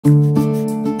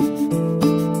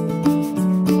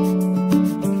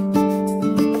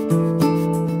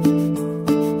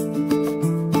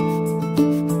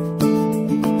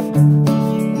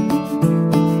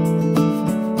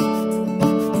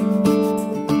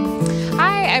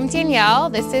I'm Danielle.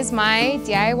 This is my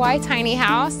DIY tiny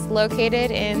house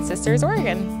located in Sisters,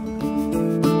 Oregon.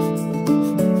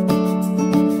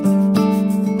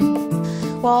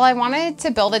 Well, I wanted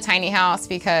to build a tiny house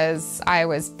because I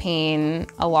was paying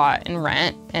a lot in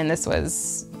rent, and this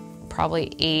was probably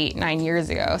 8-9 years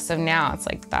ago. So now it's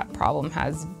like that problem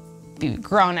has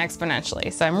grown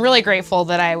exponentially. So I'm really grateful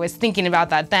that I was thinking about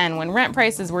that then when rent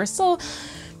prices were still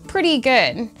pretty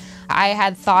good. I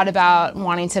had thought about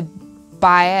wanting to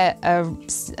buy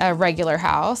a regular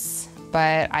house,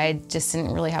 but I just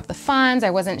didn't really have the funds.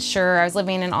 I wasn't sure. I was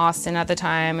living in Austin at the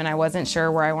time, and I wasn't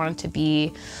sure where I wanted to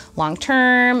be long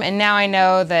term. And now I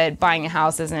know that buying a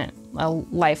house isn't a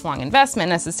lifelong investment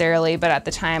necessarily, but at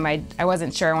the time I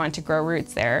wasn't sure I wanted to grow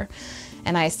roots there.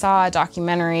 And I saw a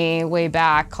documentary way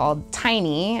back called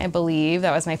Tiny, I believe. That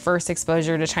was my first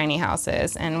exposure to tiny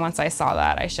houses. And once I saw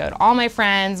that, I showed all my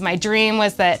friends. My dream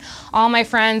was that all my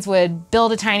friends would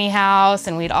build a tiny house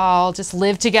and we'd all just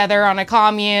live together on a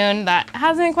commune. That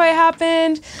hasn't quite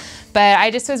happened, but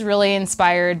I just was really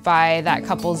inspired by that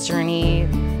couple's journey.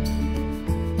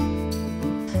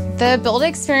 The build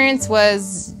experience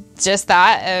was just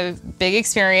that, a big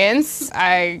experience.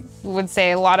 I would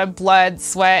say a lot of blood,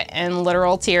 sweat, and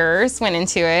literal tears went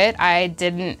into it. I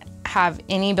didn't have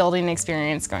any building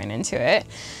experience going into it.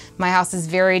 My house is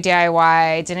very DIY,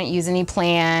 I didn't use any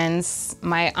plans.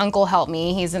 My uncle helped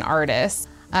me, he's an artist.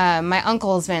 My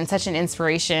uncle has been such an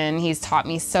inspiration. He's taught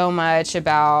me so much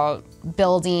about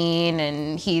building,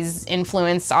 and he's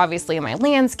influenced obviously my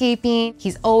landscaping.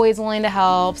 He's always willing to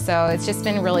help, so it's just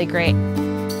been really great.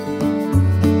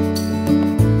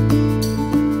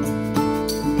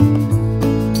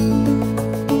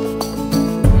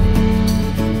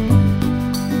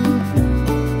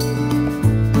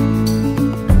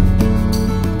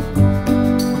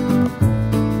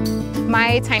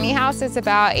 My tiny house is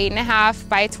about 8.5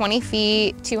 by 20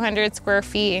 feet, 200 square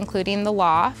feet, including the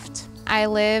loft. I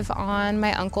live on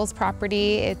my uncle's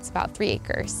property. It's about 3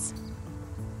 acres.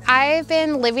 I've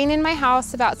been living in my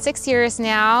house about 6 years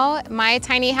now. My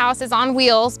tiny house is on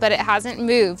wheels, but it hasn't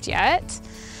moved yet.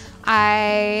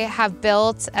 I have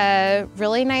built a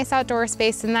really nice outdoor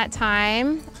space in that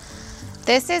time.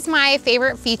 This is my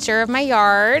favorite feature of my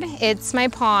yard. It's my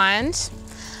pond.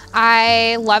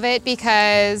 I love it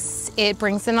because it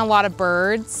brings in a lot of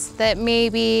birds that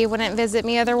maybe wouldn't visit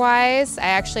me otherwise. I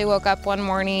actually woke up one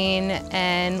morning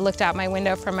and looked out my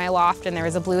window from my loft, and there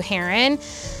was a blue heron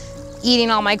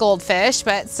eating all my goldfish,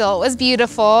 but still it was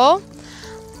beautiful.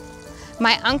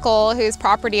 My uncle, whose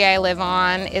property I live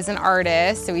on, is an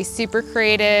artist, so he's super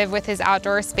creative with his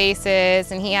outdoor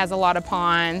spaces, and he has a lot of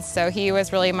ponds, so he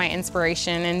was really my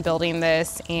inspiration in building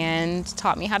this and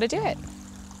taught me how to do it.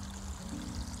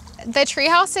 The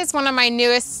treehouse is one of my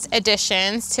newest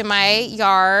additions to my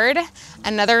yard.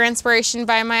 Another inspiration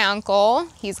by my uncle.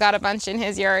 He's got a bunch in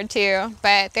his yard too.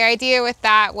 But the idea with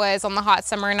that was on the hot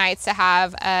summer nights to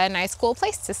have a nice cool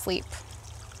place to sleep.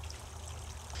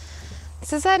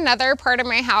 This is another part of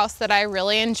my house that I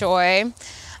really enjoy.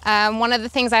 One of the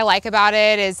things I like about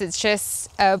it is it's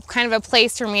just kind of a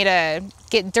place for me to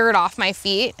get dirt off my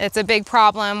feet. It's a big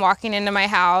problem walking into my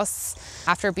house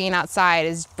after being outside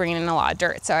is bringing in a lot of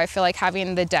dirt. So I feel like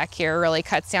having the deck here really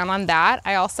cuts down on that.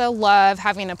 I also love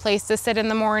having a place to sit in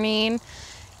the morning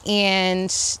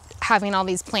and having all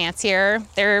these plants here.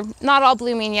 They're not all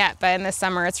blooming yet, but in the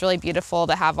summer it's really beautiful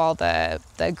to have all the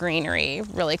greenery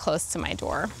really close to my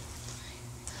door.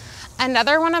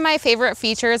 Another one of my favorite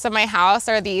features of my house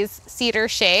are these cedar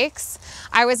shakes.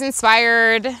 I was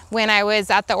inspired when I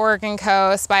was at the Oregon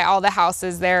coast by all the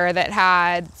houses there that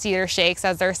had cedar shakes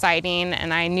as their siding,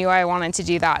 and I knew I wanted to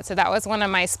do that. So that was one of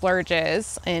my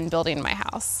splurges in building my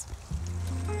house.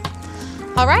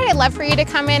 All right, I'd love for you to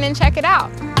come in and check it out.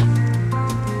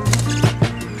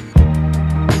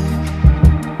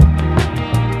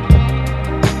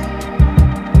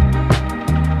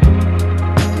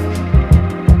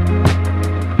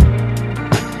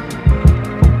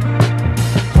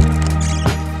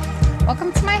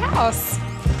 Welcome to my house.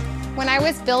 When I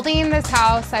was building this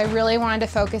house, I really wanted to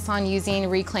focus on using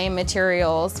reclaimed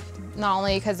materials, not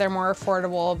only because they're more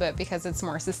affordable, but because it's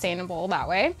more sustainable that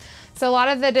way. So a lot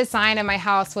of the design of my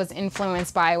house was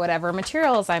influenced by whatever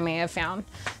materials I may have found.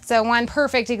 So one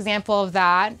perfect example of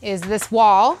that is this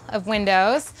wall of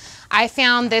windows. I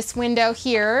found this window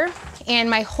here, and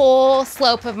my whole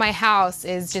slope of my house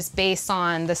is just based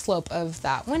on the slope of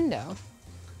that window.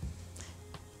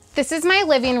 This is my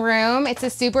living room. It's a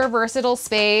super versatile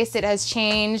space. It has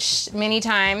changed many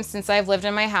times since I've lived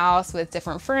in my house with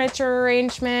different furniture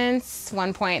arrangements.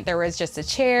 One point there was just a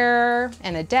chair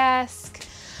and a desk.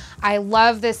 I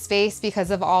love this space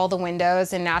because of all the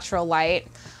windows and natural light.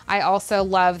 I also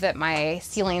love that my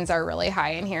ceilings are really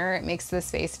high in here. It makes the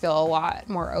space feel a lot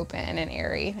more open and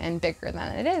airy and bigger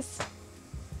than it is.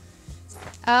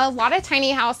 A lot of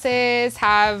tiny houses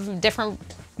have different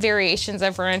variations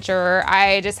of furniture.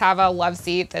 I just have a love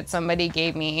seat that somebody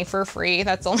gave me for free.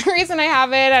 That's the only reason I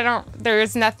have it.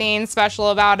 There's nothing special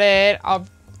about it. I'll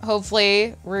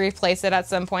hopefully replace it at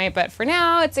some point, but for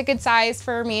now it's a good size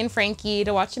for me and Frankie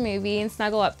to watch a movie and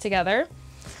snuggle up together.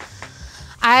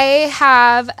 I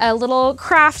have a little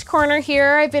craft corner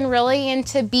here. I've been really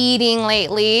into beading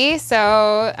lately.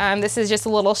 So this is just a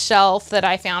little shelf that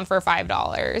I found for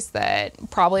 $5 that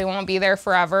probably won't be there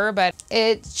forever, but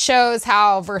it shows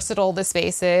how versatile the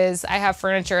space is. I have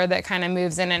furniture that kind of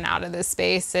moves in and out of this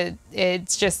space.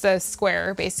 It's just a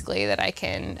square basically that I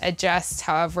can adjust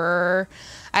however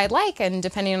I'd like and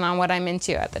depending on what I'm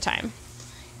into at the time.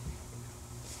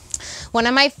 One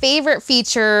of my favorite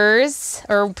features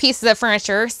or pieces of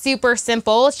furniture, super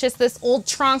simple. It's just this old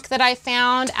trunk that I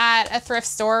found at a thrift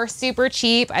store, super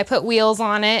cheap. I put wheels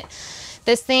on it.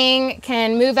 This thing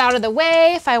can move out of the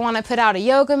way if I want to put out a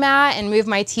yoga mat and move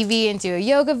my TV and do a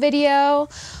yoga video.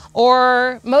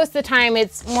 Or most of the time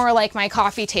it's more like my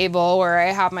coffee table where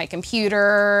I have my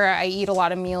computer, I eat a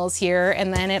lot of meals here,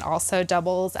 and then it also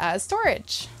doubles as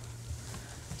storage.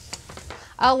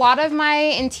 A lot of my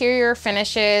interior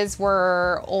finishes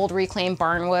were old reclaimed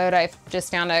barnwood. I just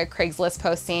found a Craigslist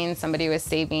posting. Somebody was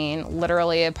saving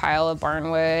literally a pile of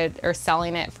barnwood or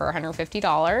selling it for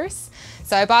 $150.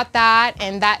 So I bought that,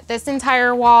 and this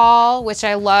entire wall, which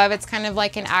I love, it's kind of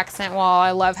like an accent wall.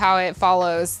 I love how it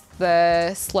follows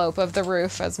the slope of the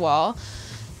roof as well.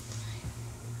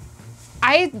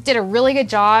 I did a really good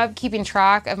job keeping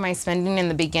track of my spending in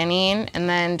the beginning, and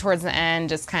then towards the end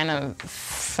just kind of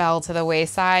fell to the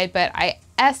wayside, but I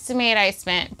estimate I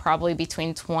spent probably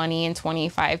between 20 and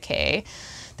 25K.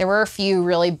 There were a few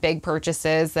really big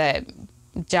purchases that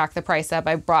jacked the price up.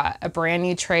 I bought a brand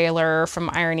new trailer from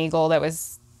Iron Eagle that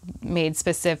was made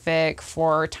specific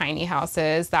for tiny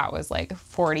houses. That was like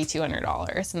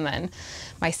 $4,200. And then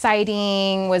my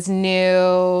siding was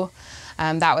new.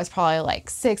 That was probably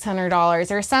like $600.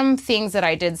 There are some things that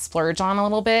I did splurge on a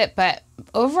little bit, but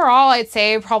overall I'd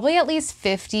say probably at least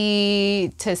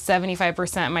 50 to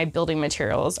 75% of my building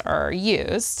materials are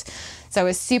used. So I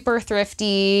was super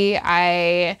thrifty.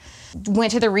 I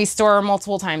went to the Restore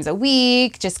multiple times a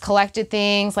week, just collected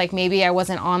things. Like maybe I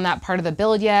wasn't on that part of the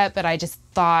build yet, but I just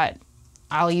thought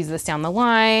I'll use this down the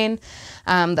line.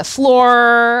 The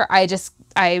floor, I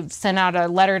sent out a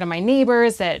letter to my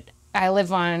neighbors that I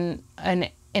live in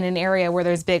an area where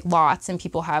there's big lots and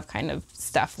people have kind of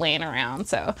stuff laying around.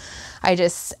 So I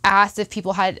just asked if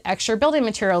people had extra building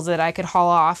materials that I could haul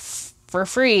off for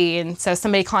free. And so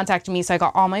somebody contacted me, so I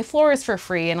got all my floors for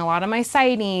free and a lot of my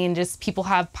siding. Just people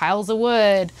have piles of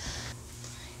wood.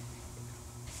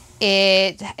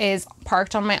 It is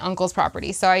parked on my uncle's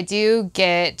property, so I do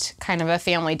get kind of a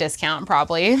family discount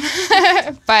probably,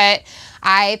 but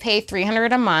I pay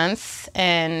 $300 a month,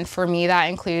 and for me that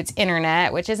includes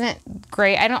internet, which isn't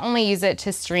great. I don't only use it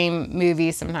to stream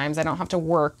movies sometimes. I don't have to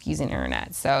work using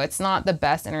internet, so it's not the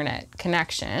best internet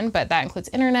connection, but that includes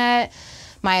internet,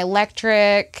 my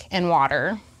electric, and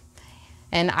water.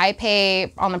 And I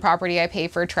pay, on the property, I pay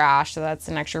for trash, so that's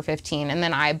an extra $15, and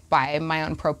then I buy my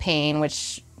own propane,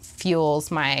 which fuels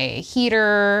my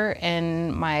heater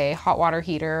and my hot water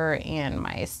heater and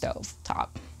my stove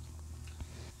top.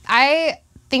 I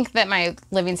think that my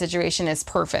living situation is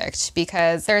perfect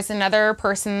because there's another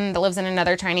person that lives in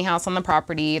another tiny house on the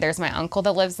property. There's my uncle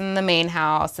that lives in the main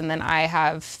house, and then I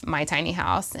have my tiny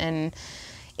house, and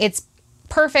it's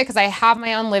perfect because I have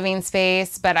my own living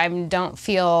space, but I don't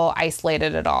feel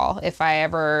isolated at all. If I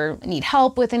ever need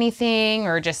help with anything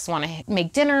or just want to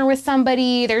make dinner with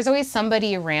somebody, there's always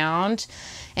somebody around,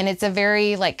 and it's a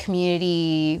very like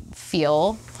community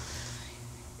feel.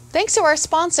 Thanks to our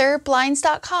sponsor,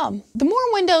 Blinds.com. The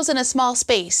more windows in a small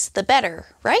space, the better,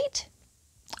 right?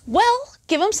 Well,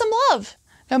 give them some love.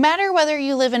 No matter whether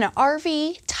you live in an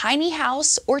RV, tiny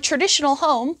house, or traditional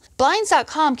home,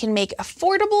 Blinds.com can make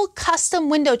affordable custom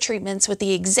window treatments with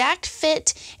the exact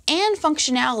fit and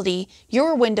functionality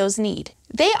your windows need.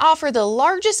 They offer the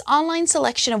largest online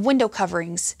selection of window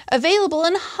coverings, available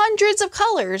in hundreds of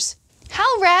colors. How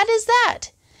rad is that?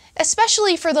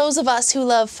 especially for those of us who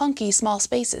love funky small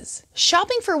spaces.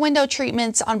 Shopping for window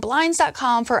treatments on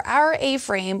Blinds.com for our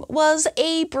A-frame was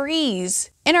a breeze.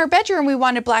 In our bedroom, we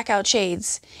wanted blackout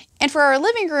shades. And for our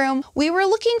living room, we were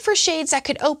looking for shades that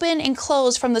could open and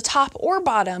close from the top or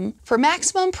bottom for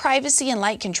maximum privacy and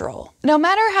light control. No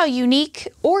matter how unique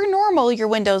or normal your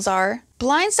windows are,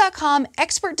 Blinds.com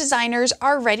expert designers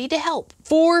are ready to help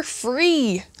for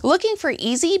free. Looking for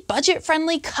easy,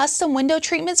 budget-friendly custom window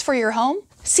treatments for your home?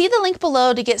 See the link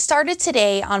below to get started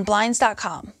today on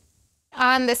Blinds.com.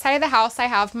 On this side of the house, I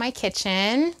have my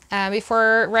kitchen.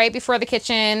 Right before the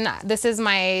kitchen, this is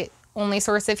my only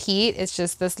source of heat. It's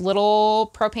just this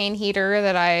little propane heater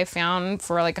that I found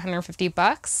for like 150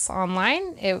 bucks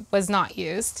online. It was not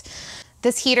used.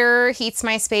 This heater heats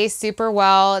my space super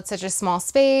well. It's such a small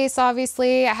space,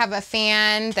 obviously. I have a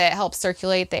fan that helps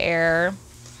circulate the air.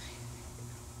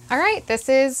 All right, this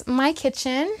is my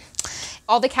kitchen.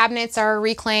 All the cabinets are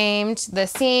reclaimed. The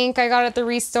sink I got at the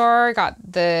Restore, got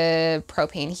the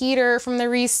propane heater from the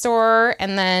Restore,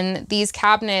 and then these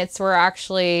cabinets were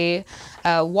actually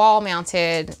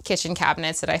wall-mounted kitchen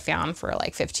cabinets that I found for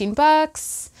like 15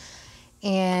 bucks.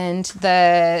 And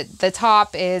the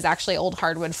top is actually old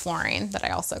hardwood flooring that I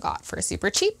also got for super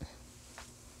cheap.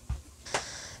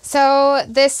 So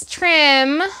this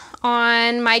trim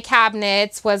on my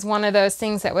cabinets was one of those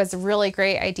things that was a really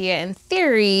great idea in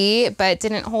theory, but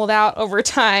didn't hold out over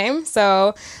time.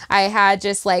 So I had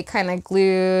just like kind of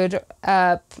glued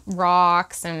up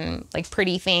rocks and like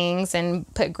pretty things and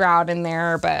put grout in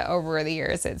there, but over the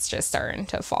years it's just starting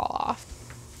to fall off.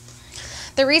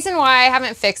 The reason why I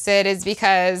haven't fixed it is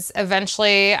because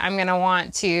eventually I'm gonna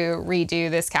want to redo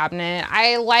this cabinet.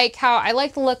 I like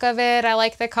the look of it, I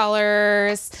like the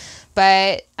colors,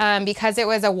 but because it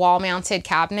was a wall-mounted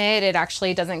cabinet, it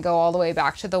actually doesn't go all the way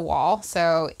back to the wall,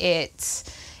 so it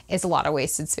is a lot of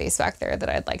wasted space back there that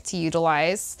I'd like to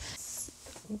utilize.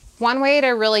 One way to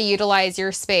really utilize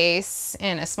your space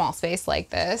in a small space like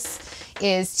this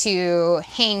is to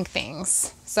hang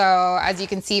things. So as you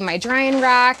can see, my drying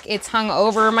rack, it's hung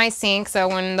over my sink. So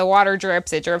when the water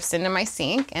drips, it drips into my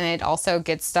sink, and it also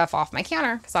gets stuff off my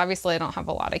counter because obviously I don't have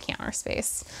a lot of counter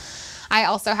space. I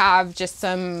also have just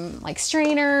some like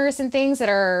strainers and things that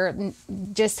are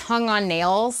just hung on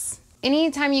nails.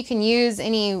 Anytime you can use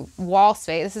any wall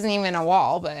space, this isn't even a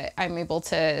wall, but I'm able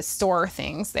to store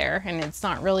things there, and it's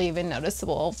not really even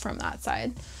noticeable from that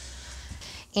side.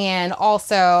 And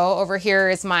also over here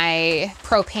is my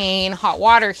propane hot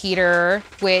water heater,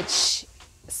 which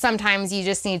sometimes you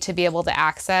just need to be able to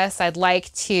access. I'd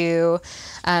like to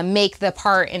make the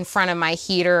part in front of my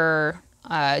heater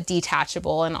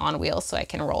detachable and on wheels so I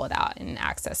can roll it out and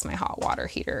access my hot water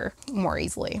heater more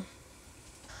easily.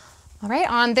 All right,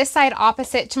 on this side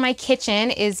opposite to my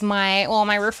kitchen is my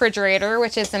refrigerator,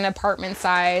 which is an apartment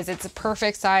size. It's a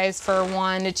perfect size for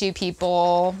 1 to 2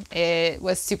 people. It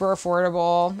was super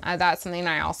affordable. That's something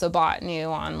I also bought new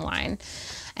online.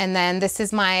 And then this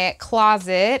is my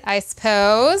closet, I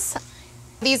suppose.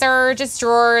 These are just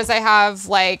drawers. I have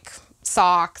like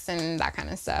socks and that kind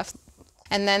of stuff.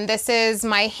 And then this is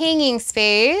my hanging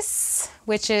space,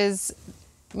 which is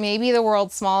maybe the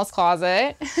world's smallest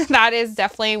closet. That is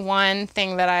definitely one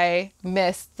thing that I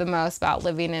miss the most about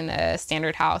living in a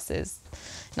standard house, is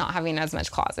not having as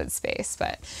much closet space,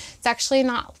 but it's actually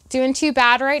not doing too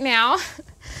bad right now.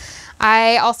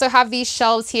 I also have these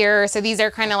shelves here. So these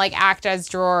are kind of like act as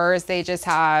drawers. They just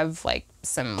have like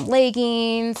some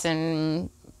leggings and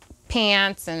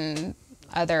pants and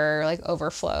other like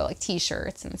overflow, like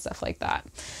t-shirts and stuff like that.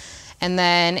 And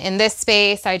then in this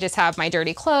space, I just have my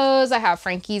dirty clothes. I have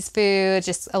Frankie's food,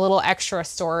 just a little extra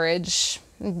storage.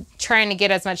 I'm trying to get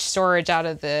as much storage out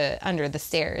of under the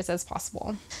stairs as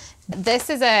possible. This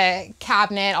is a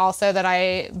cabinet also that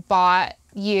I bought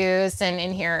used, and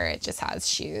in here it just has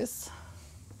shoes.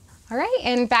 All right,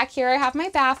 and back here I have my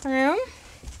bathroom.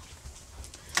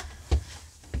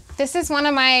 This is one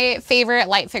of my favorite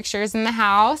light fixtures in the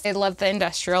house. I love the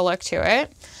industrial look to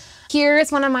it. Here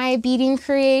is one of my beading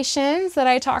creations that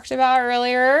I talked about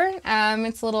earlier.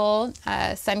 It's a little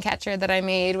sun catcher that I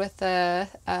made with a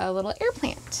little air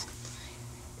plant.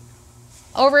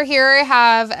 Over here I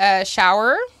have a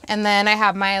shower, and then I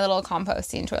have my little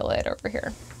composting toilet over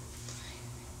here.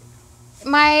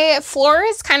 My floor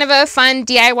is kind of a fun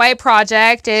DIY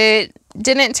project. It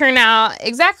didn't turn out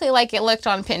exactly like it looked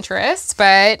on Pinterest,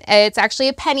 but it's actually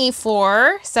a penny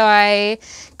floor. So I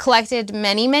collected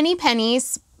many, many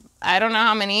pennies. I don't know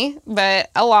how many,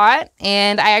 but a lot.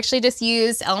 And I actually just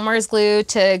used Elmer's glue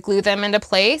to glue them into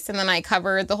place. And then I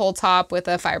covered the whole top with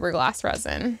a fiberglass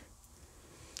resin.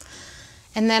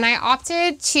 And then I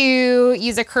opted to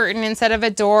use a curtain instead of a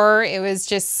door. It was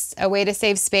just a way to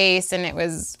save space, and it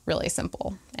was really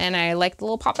simple. And I liked the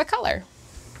little pop of color.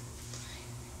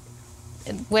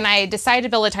 When I decided to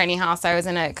build a tiny house, I was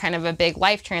in a kind of a big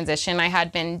life transition. I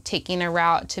had been taking a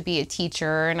route to be a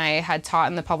teacher, and I had taught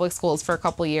in the public schools for a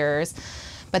couple years.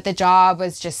 But the job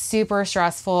was just super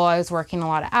stressful. I was working a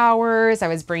lot of hours. I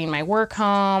was bringing my work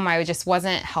home. I just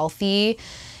wasn't healthy.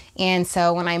 And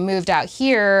so when I moved out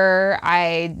here,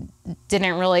 I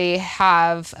didn't really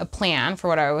have a plan for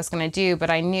what I was going to do, but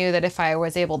I knew that if I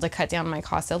was able to cut down my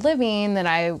cost of living, then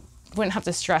I wouldn't have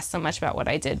to stress so much about what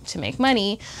I did to make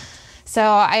money. So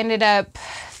I ended up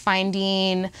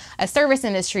finding a service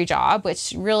industry job,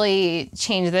 which really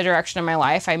changed the direction of my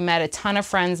life. I met a ton of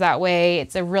friends that way.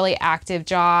 It's a really active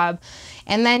job.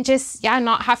 And then just, yeah,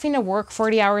 not having to work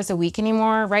 40 hours a week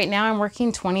anymore. Right now I'm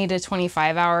working 20 to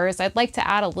 25 hours. I'd like to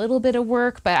add a little bit of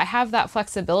work, but I have that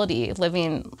flexibility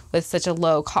living with such a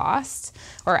low cost,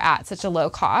 or at such a low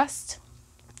cost.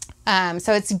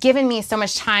 So it's given me so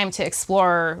much time to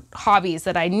explore hobbies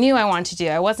that I knew I wanted to do.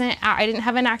 I didn't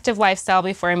have an active lifestyle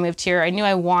before I moved here. I knew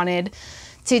I wanted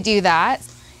to do that.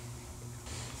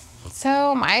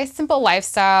 So my simple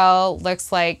lifestyle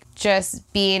looks like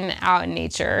just being out in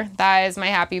nature. That is my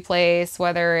happy place,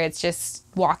 whether it's just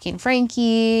walking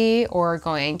Frankie or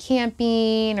going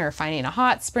camping or finding a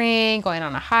hot spring, going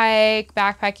on a hike,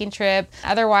 backpacking trip.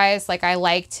 Otherwise, like, I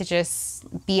like to just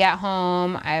be at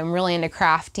home. I'm really into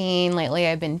crafting. Lately,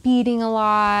 I've been beading a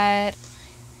lot.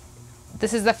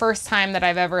 This is the first time that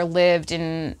I've ever lived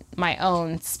in my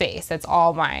own space. It's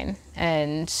all mine,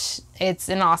 and it's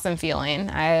an awesome feeling.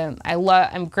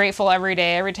 I'm grateful every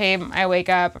day. Every time I wake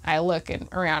up, I look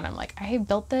around, I'm like, I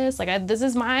built this, this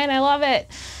is mine. I love it.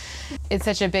 It's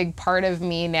such a big part of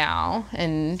me now,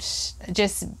 and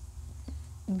just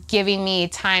giving me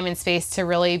time and space to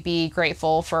really be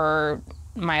grateful for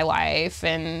my life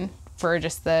and for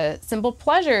just the simple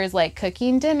pleasures like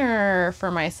cooking dinner for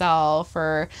myself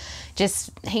or just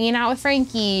hanging out with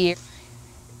Frankie.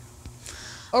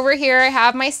 Over here I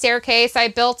have my staircase. I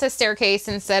built a staircase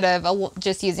instead of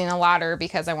just using a ladder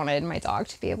because I wanted my dog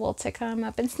to be able to come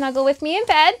up and snuggle with me in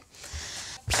bed.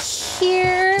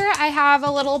 Here I have a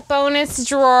little bonus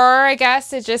drawer. I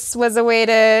guess it just was a way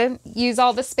to use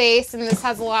all the space, and this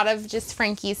has a lot of just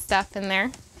Frankie's stuff in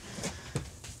there.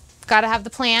 Gotta have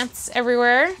the plants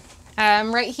everywhere.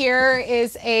 Right here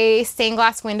is a stained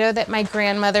glass window that my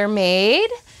grandmother made.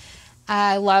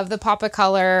 I love the pop of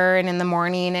color, and in the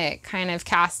morning it kind of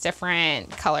casts different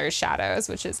colors, shadows,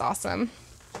 which is awesome.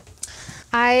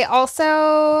 I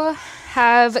also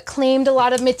have claimed a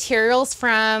lot of materials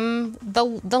from the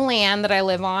land that I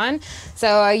live on. So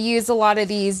I use a lot of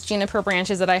these juniper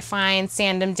branches that I find,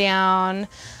 sand them down,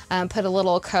 put a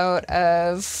little coat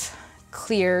of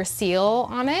clear seal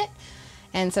on it.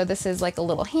 And so this is like a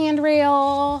little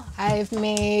handrail. I've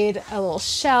made a little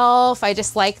shelf. I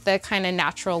just like the kind of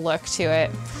natural look to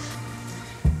it.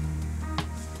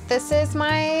 This is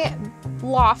my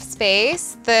loft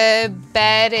space. The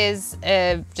bed is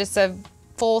just a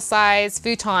full-size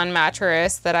futon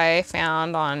mattress that I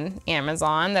found on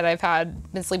Amazon that I've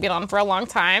been sleeping on for a long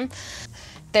time.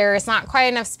 There's not quite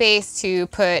enough space to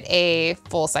put a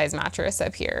full-size mattress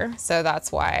up here, so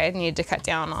that's why I need to cut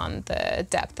down on the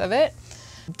depth of it.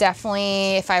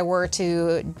 Definitely, if I were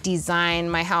to design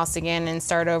my house again and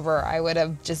start over, I would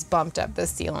have just bumped up the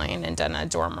ceiling and done a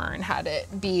dormer and had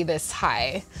it be this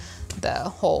high the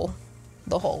whole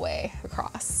way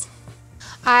across.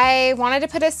 I wanted to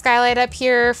put a skylight up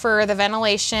here for the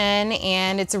ventilation,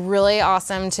 and it's really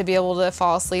awesome to be able to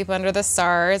fall asleep under the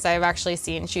stars. I've actually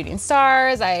seen shooting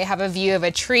stars. I have a view of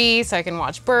a tree so I can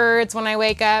watch birds when I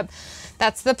wake up.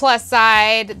 That's the plus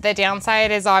side. The downside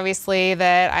is obviously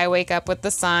that I wake up with the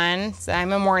sun. So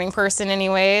I'm a morning person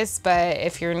anyways, but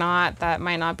if you're not, that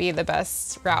might not be the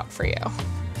best route for you.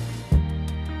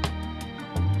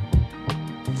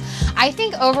 I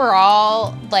think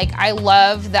overall, I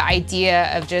love the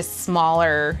idea of just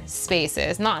smaller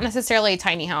spaces, not necessarily a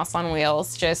tiny house on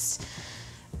wheels, just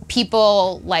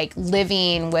people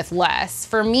living with less.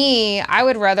 For me, I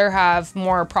would rather have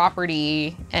more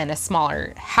property and a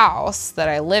smaller house that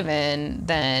I live in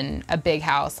than a big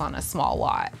house on a small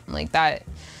lot. That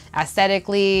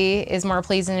aesthetically is more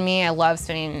pleasing to me. I love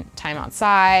spending time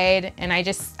outside, and I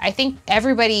think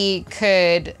everybody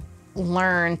could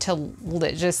learn to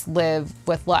just live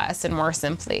with less and more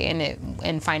simply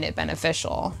and find it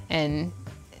beneficial. And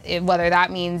whether that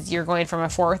means you're going from a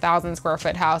 4,000 square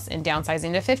foot house and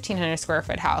downsizing to 1,500 square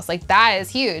foot house, that is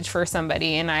huge for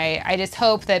somebody. And I just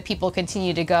hope that people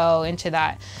continue to go into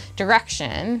that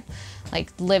direction.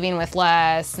 like living with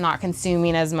less, not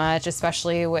consuming as much,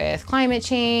 especially with climate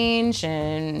change.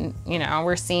 And, you know,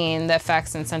 we're seeing the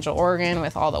effects in Central Oregon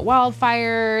with all the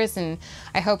wildfires. And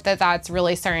I hope that that's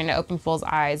really starting to open people's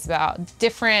eyes about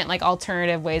different, like,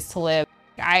 alternative ways to live.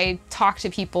 I talk to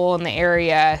people in the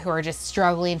area who are just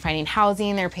struggling finding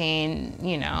housing. They're paying,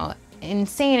 you know,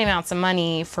 insane amounts of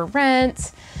money for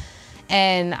rent.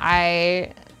 And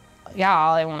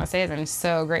all I want to say is I'm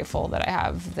so grateful that I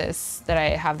have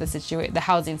the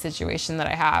housing situation that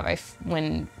I have.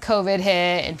 When COVID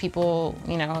hit and people,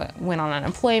 you know, went on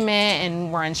unemployment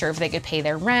and were unsure if they could pay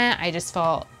their rent, I just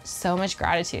felt so much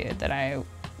gratitude that I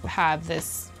have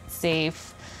this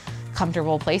safe,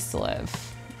 comfortable place to live.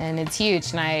 And it's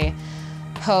huge. And I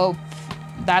hope,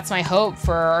 that's my hope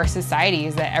for our society,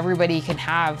 is that everybody can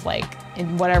have, like,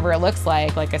 in whatever it looks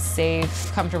like a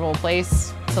safe, comfortable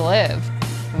place to live.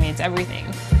 I mean, it's everything.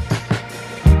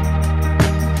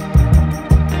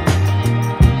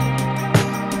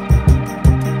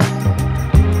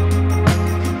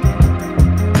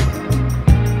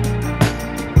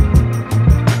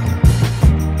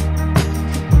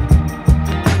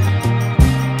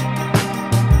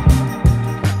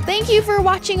 Thank you for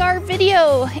watching our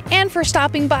video and for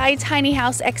stopping by Tiny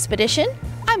House Expedition.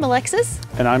 I'm Alexis.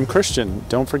 And I'm Christian.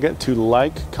 Don't forget to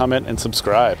like, comment, and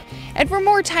subscribe. And for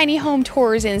more tiny home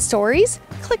tours and stories,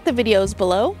 click the videos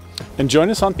below. And join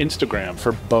us on Instagram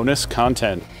for bonus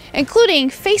content, including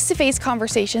face-to-face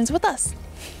conversations with us.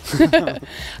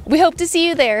 We hope to see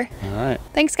you there. All right.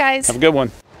 Thanks, guys. Have a good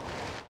one.